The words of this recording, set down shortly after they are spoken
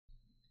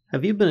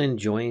Have you been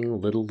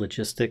enjoying Little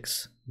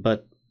Logistics,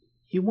 but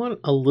you want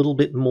a little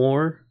bit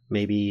more,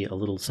 maybe a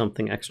little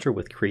something extra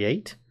with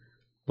Create?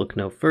 Look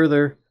no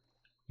further,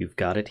 you've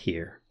got it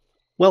here.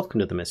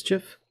 Welcome to the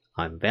Mischief,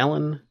 I'm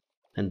Valen,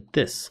 and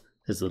this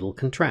is Little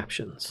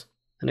Contraptions,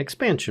 an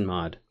expansion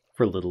mod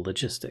for Little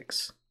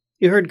Logistics.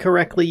 You heard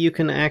correctly, you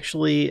can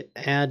actually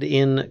add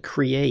in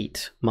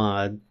Create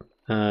mod,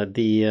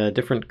 the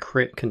different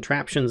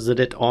contraptions that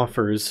it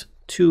offers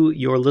to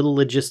your Little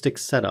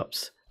Logistics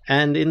setups.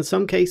 And in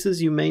some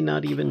cases, you may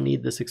not even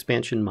need this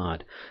expansion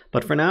mod.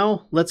 But for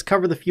now, let's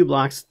cover the few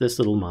blocks this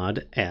little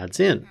mod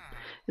adds in.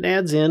 It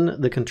adds in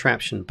the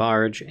contraption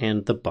barge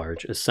and the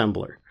barge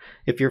assembler.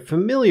 If you're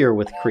familiar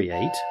with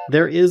Create,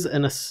 there is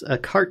a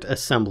cart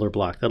assembler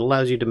block that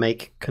allows you to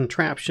make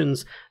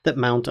contraptions that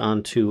mount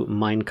onto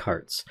mine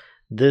carts.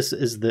 This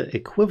is the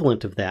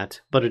equivalent of that,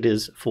 but it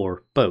is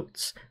for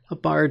boats, a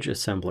barge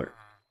assembler.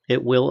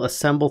 It will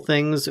assemble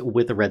things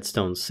with a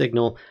redstone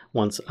signal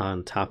once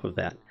on top of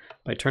that.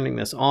 By turning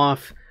this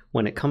off,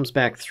 when it comes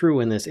back through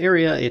in this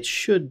area, it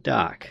should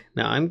dock.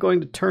 Now I'm going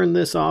to turn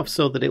this off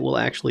so that it will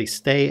actually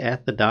stay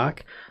at the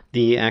dock,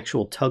 the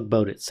actual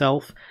tugboat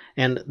itself,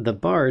 and the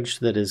barge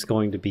that is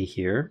going to be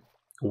here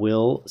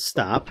will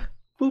stop,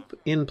 boop,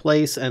 in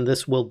place, and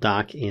this will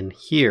dock in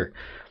here.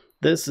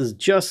 This is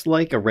just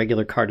like a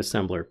regular cart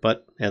assembler,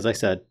 but as I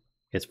said,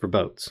 it's for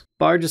boats.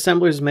 Barge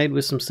assembler is made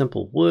with some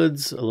simple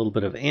woods, a little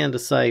bit of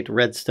andesite,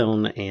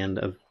 redstone, and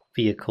a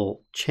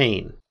vehicle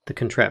chain. The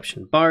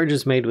contraption barge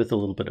is made with a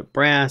little bit of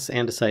brass,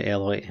 andesite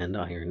alloy, and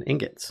iron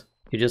ingots.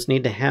 You just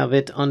need to have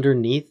it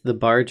underneath the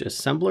barge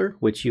assembler,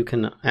 which you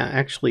can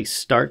actually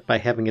start by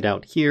having it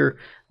out here,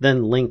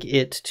 then link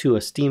it to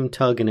a steam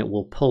tug and it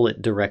will pull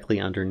it directly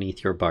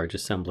underneath your barge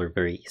assembler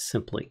very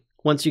simply.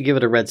 Once you give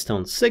it a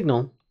redstone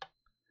signal,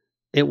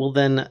 it will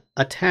then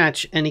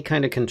attach any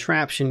kind of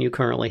contraption you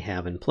currently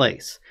have in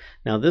place.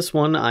 Now this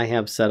one I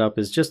have set up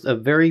is just a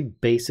very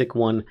basic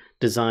one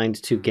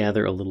designed to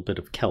gather a little bit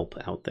of kelp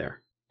out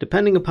there.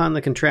 Depending upon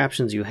the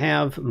contraptions you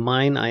have,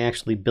 mine I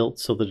actually built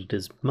so that it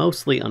is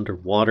mostly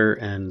underwater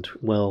and,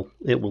 well,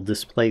 it will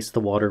displace the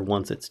water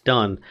once it's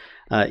done.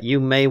 You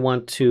may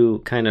want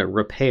to kind of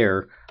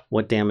repair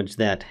what damage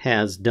that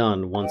has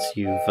done once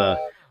you've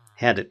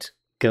had it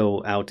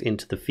go out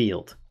into the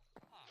field.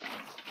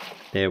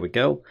 There we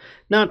go.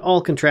 Not all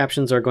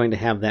contraptions are going to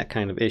have that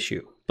kind of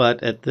issue,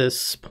 but at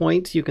this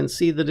point you can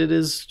see that it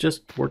is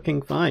just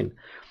working fine.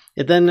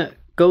 It then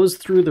goes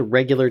through the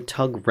regular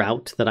tug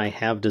route that I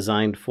have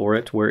designed for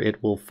it, where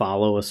it will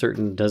follow a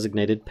certain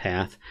designated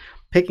path,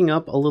 picking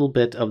up a little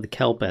bit of the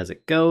kelp as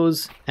it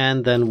goes,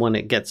 and then when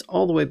it gets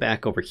all the way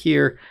back over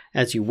here,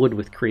 as you would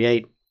with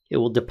Create, it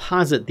will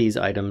deposit these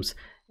items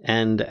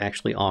and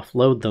actually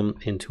offload them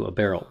into a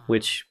barrel,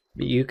 which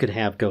you could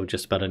have go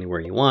just about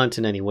anywhere you want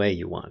in any way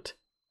you want.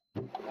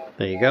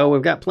 There you go,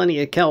 we've got plenty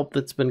of kelp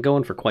that's been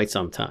going for quite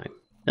some time.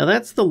 Now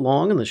that's the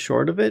long and the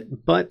short of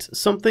it, but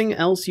something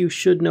else you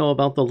should know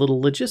about the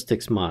Little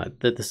Logistics mod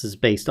that this is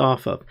based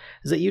off of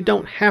is that you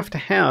don't have to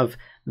have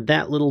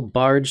that little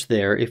barge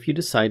there if you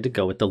decide to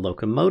go with the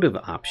locomotive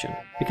option,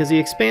 because the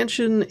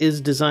expansion is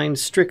designed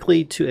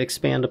strictly to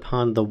expand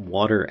upon the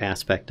water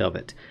aspect of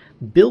it.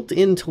 Built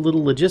into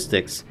Little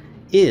Logistics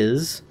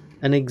is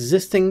an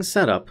existing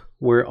setup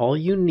where all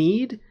you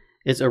need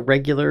is a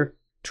regular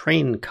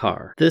train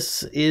car.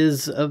 This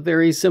is a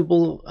very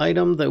simple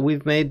item that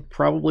we've made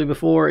probably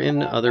before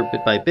in other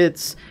bit by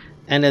bits,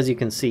 and as you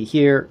can see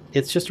here,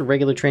 it's just a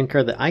regular train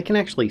car that I can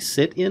actually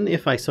sit in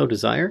if I so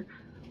desire,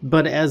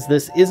 but as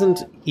this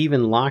isn't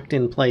even locked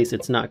in place,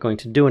 it's not going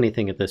to do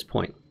anything at this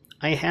point.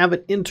 I have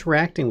it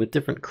interacting with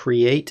different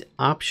Create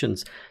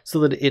options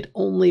so that it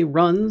only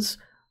runs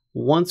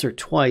once or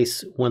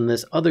twice when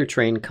this other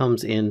train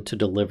comes in to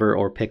deliver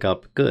or pick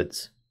up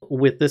goods.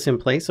 With this in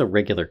place, a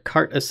regular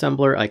cart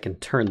assembler, I can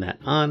turn that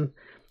on.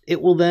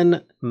 It will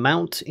then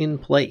mount in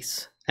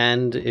place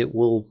and it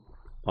will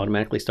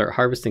automatically start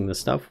harvesting the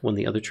stuff when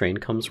the other train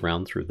comes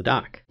round through the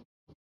dock.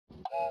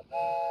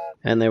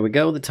 And there we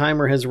go, the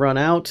timer has run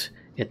out.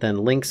 It then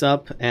links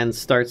up and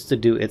starts to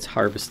do its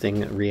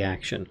harvesting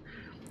reaction.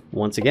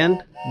 Once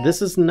again,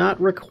 this is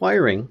not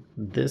requiring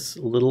this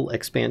little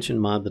expansion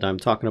mod that I'm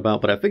talking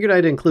about, but I figured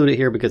I'd include it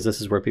here because this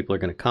is where people are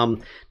going to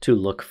come to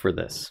look for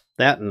this.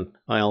 That, and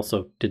I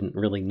also didn't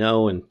really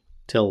know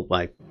until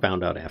I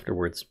found out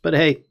afterwards. But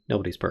hey,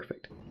 nobody's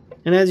perfect.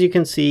 And as you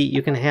can see,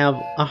 you can have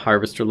a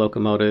harvester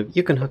locomotive,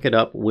 you can hook it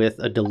up with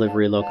a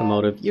delivery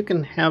locomotive, you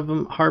can have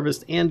them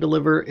harvest and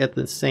deliver at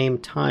the same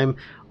time,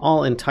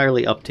 all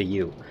entirely up to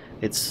you.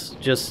 It's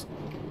just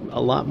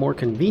a lot more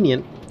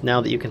convenient now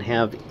that you can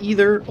have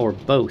either or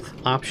both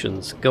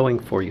options going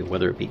for you,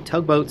 whether it be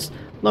tugboats,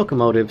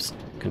 locomotives,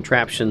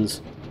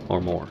 contraptions,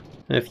 or more.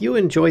 And if you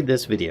enjoyed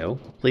this video,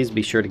 please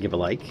be sure to give a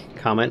like,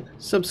 comment,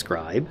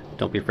 subscribe,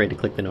 don't be afraid to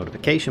click the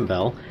notification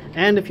bell,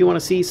 and if you want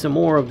to see some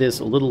more of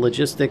this Little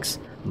Logistics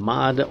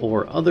mod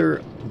or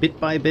other bit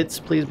by bits,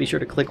 please be sure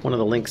to click one of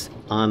the links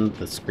on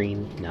the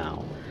screen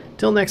now.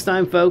 Till next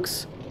time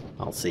folks,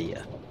 I'll see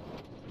ya.